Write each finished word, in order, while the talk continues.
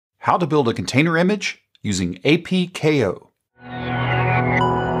How to build a container image using apko.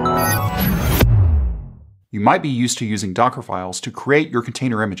 You might be used to using Docker files to create your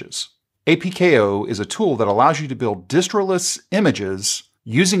container images. apko is a tool that allows you to build distroless images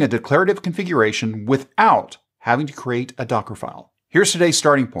using a declarative configuration without having to create a Docker file. Here's today's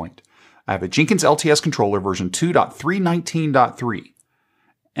starting point. I have a Jenkins LTS controller version 2.319.3.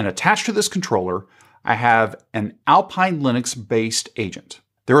 And attached to this controller, I have an Alpine Linux-based agent.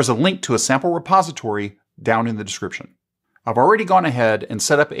 There is a link to a sample repository down in the description. I've already gone ahead and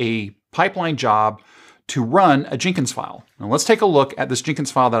set up a pipeline job to run a Jenkins file. Now let's take a look at this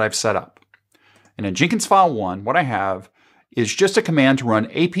Jenkins file that I've set up. And in Jenkins file 1, what I have is just a command to run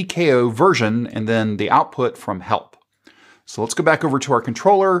apko version and then the output from help. So let's go back over to our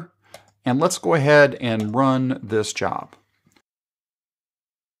controller and let's go ahead and run this job.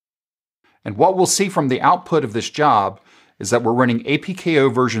 And what we'll see from the output of this job is that we're running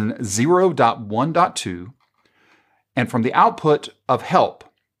apko version 0.1.2. And from the output of help,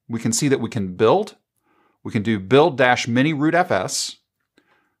 we can see that we can build. We can do build-mini rootfs.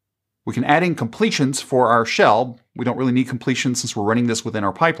 We can add in completions for our shell. We don't really need completions since we're running this within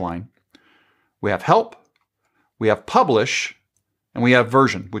our pipeline. We have help. We have publish. And we have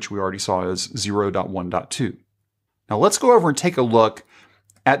version, which we already saw as 0.1.2. Now let's go over and take a look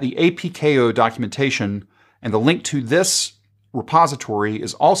at the apko documentation, and the link to this repository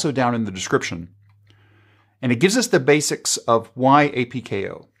is also down in the description. And it gives us the basics of why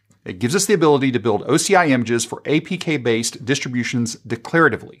apko. It gives us the ability to build OCI images for APK-based distributions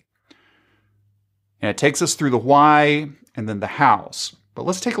declaratively. And it takes us through the why and then the hows. But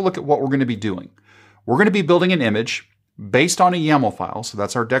let's take a look at what we're going to be doing. We're going to be building an image based on a YAML file, so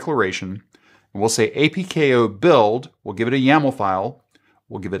that's our declaration. And we'll say apko build, we'll give it a YAML file,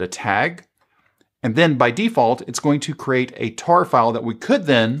 we'll give it a tag, and then by default, it's going to create a tar file that we could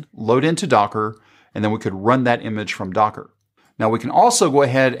then load into Docker, and then we could run that image from Docker. Now we can also go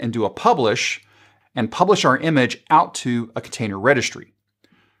ahead and do a publish and publish our image out to a container registry.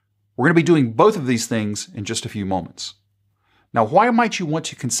 We're going to be doing both of these things in just a few moments. Now, why might you want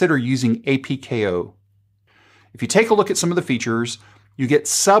to consider using apko? If you take a look at some of the features, you get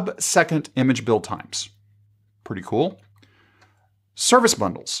sub-second image build times. Pretty cool. Service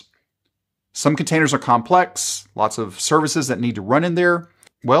bundles. Some containers are complex, lots of services that need to run in there.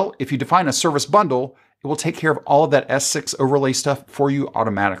 Well, if you define a service bundle, it will take care of all of that S6 overlay stuff for you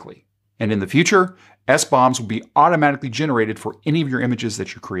automatically. And in the future, SBOMs will be automatically generated for any of your images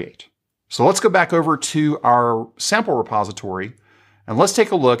that you create. So let's go back over to our sample repository and let's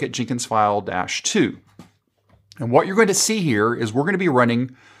take a look at Jenkins file -2. And what you're going to see here is we're going to be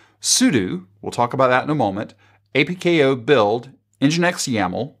running sudo, we'll talk about that in a moment, apko build nginx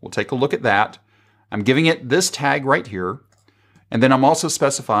YAML, we'll take a look at that. I'm giving it this tag right here, and then I'm also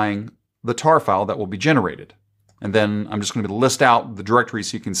specifying the tar file that will be generated. And then I'm just going to list out the directory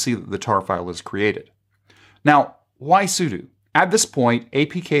so you can see that the tar file is created. Now, why sudo? At this point,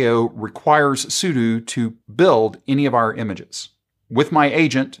 apko requires sudo to build any of our images. With my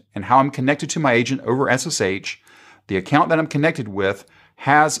agent and how I'm connected to my agent over SSH, the account that I'm connected with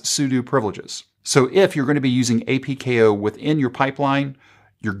has sudo privileges. So if you're going to be using apko within your pipeline,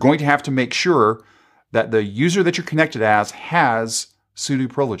 you're going to have to make sure that the user that you're connected as has sudo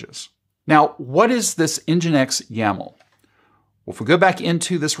privileges. Now, what is this nginx YAML? Well, if we go back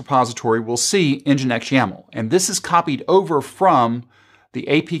into this repository, we'll see nginx YAML, and this is copied over from the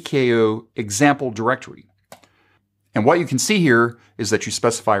apko example directory. And what you can see here is that you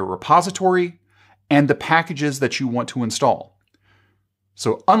specify a repository and the packages that you want to install.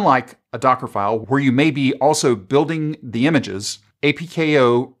 So unlike a Docker file where you may be also building the images,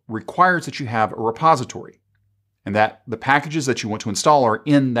 apko requires that you have a repository and that the packages that you want to install are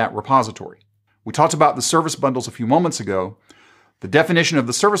in that repository. We talked about the service bundles a few moments ago. The definition of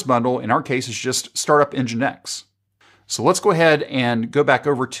the service bundle in our case is just startup nginx. So let's go ahead and go back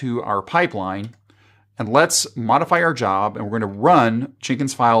over to our pipeline and let's modify our job, and we're going to run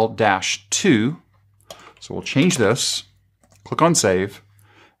Jenkins file -2. So we'll change this, click on save,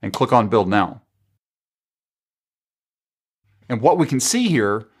 and click on build now. And what we can see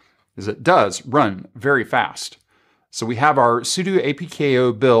here is it does run very fast. So we have our sudo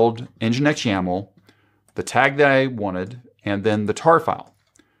apko build nginx YAML, the tag that I wanted, and then the tar file.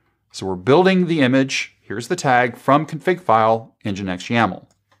 So we're building the image. Here's the tag from config file nginx YAML.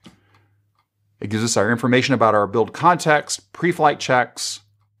 It gives us our information about our build context, pre-flight checks.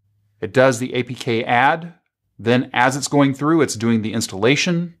 It does the apk add. Then as it's going through, it's doing the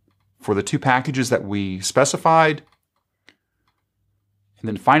installation for the two packages that we specified. And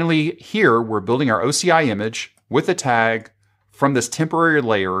then finally here, we're building our OCI image with the tag from this temporary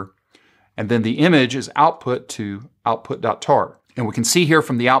layer, and then the image is output to output.tar. And we can see here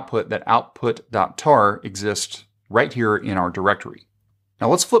from the output that output.tar exists right here in our directory. Now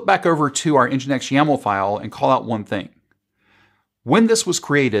let's flip back over to our Nginx YAML file and call out one thing. When this was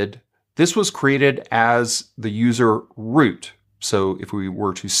created as the user root. So if we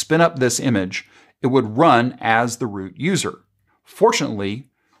were to spin up this image, it would run as the root user.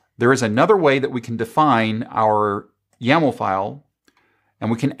 Fortunately, there is another way that we can define our YAML file, and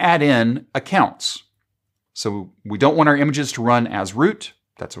we can add in accounts. So we don't want our images to run as root.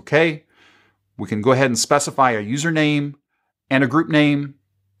 That's okay. We can go ahead and specify a username and a group name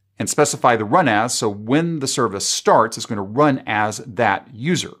and specify the run as. So when the service starts, it's going to run as that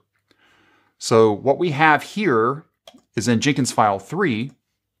user. So what we have here is in Jenkins file 3.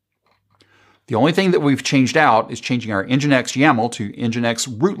 The only thing that we've changed out is changing our Nginx YAML to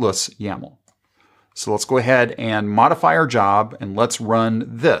Nginx rootless YAML. So let's go ahead and modify our job and let's run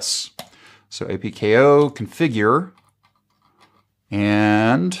this. So apko configure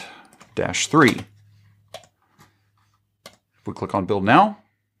and -3. If we click on build now,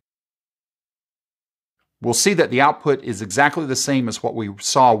 we'll see that the output is exactly the same as what we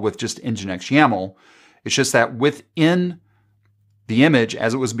saw with just Nginx YAML. It's just that within the image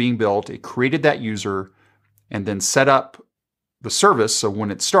as it was being built, it created that user and then set up the service so when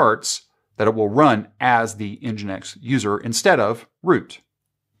it starts, that it will run as the Nginx user instead of root.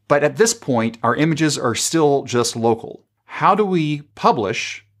 But at this point, our images are still just local. How do we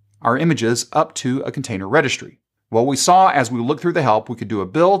publish our images up to a container registry? Well, we saw as we looked through the help, we could do a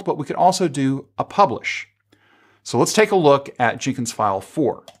build, but we could also do a publish. So let's take a look at Jenkins file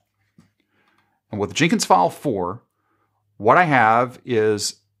 4. And with Jenkins file 4, what I have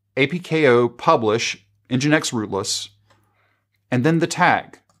is apko publish Nginx rootless, and then the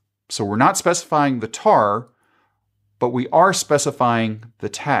tag. So we're not specifying the tar, but we are specifying the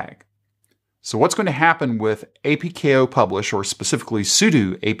tag. So what's going to happen with apko publish, or specifically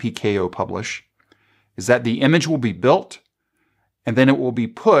sudo apko publish, is that the image will be built, and then it will be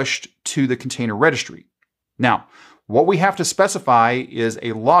pushed to the container registry. Now, what we have to specify is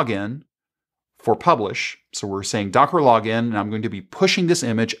a login for publish. So we're saying Docker login, and I'm going to be pushing this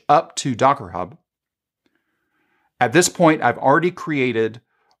image up to DockerHub. At this point, I've already created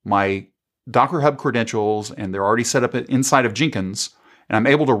my DockerHub credentials, and they're already set up inside of Jenkins, and I'm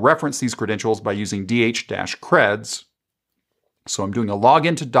able to reference these credentials by using dh-creds. So I'm doing a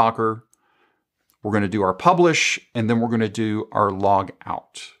login to Docker. We're going to do our publish, and then we're going to do our log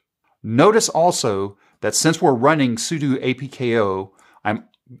out. Notice also that since we're running sudo apko, I'm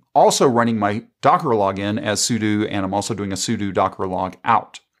also running my Docker login as sudo, and I'm also doing a sudo docker log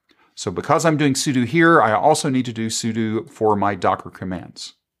out. So because I'm doing sudo here, I also need to do sudo for my Docker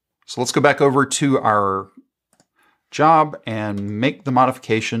commands. So let's go back over to our job and make the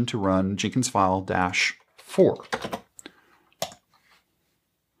modification to run Jenkins file -4.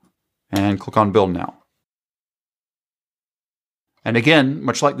 And click on build now. And again,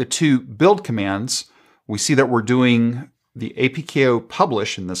 much like the two build commands, we see that we're doing the apko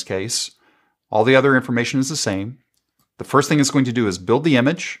publish in this case. All the other information is the same. The first thing it's going to do is build the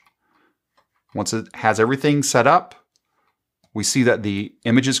image. Once it has everything set up, we see that the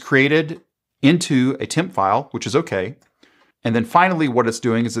image is created into a temp file, which is okay. And then finally, what it's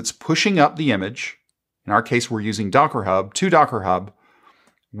doing is it's pushing up the image. In our case, we're using DockerHub to DockerHub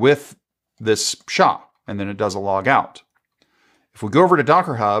with this SHA, and then it does a log out. If we go over to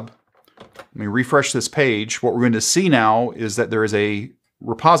DockerHub, let me refresh this page. What we're going to see now is that there is a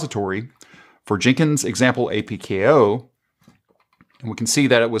repository for Jenkins example apko, and we can see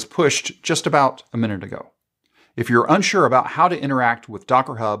that it was pushed just about a minute ago. If you're unsure about how to interact with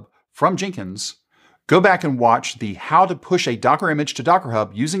DockerHub from Jenkins, go back and watch the How to Push a Docker Image to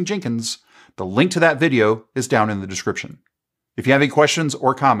DockerHub using Jenkins. The link to that video is down in the description. If you have any questions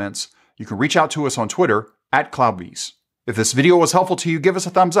or comments, you can reach out to us on Twitter @CloudBees. If this video was helpful to you, give us a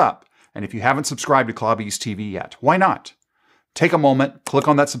thumbs up. And if you haven't subscribed to CloudBees TV yet, why not? Take a moment, click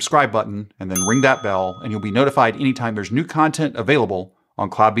on that subscribe button, and then ring that bell, and you'll be notified anytime there's new content available on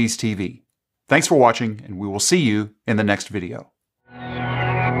CloudBees TV. Thanks for watching, and we will see you in the next video.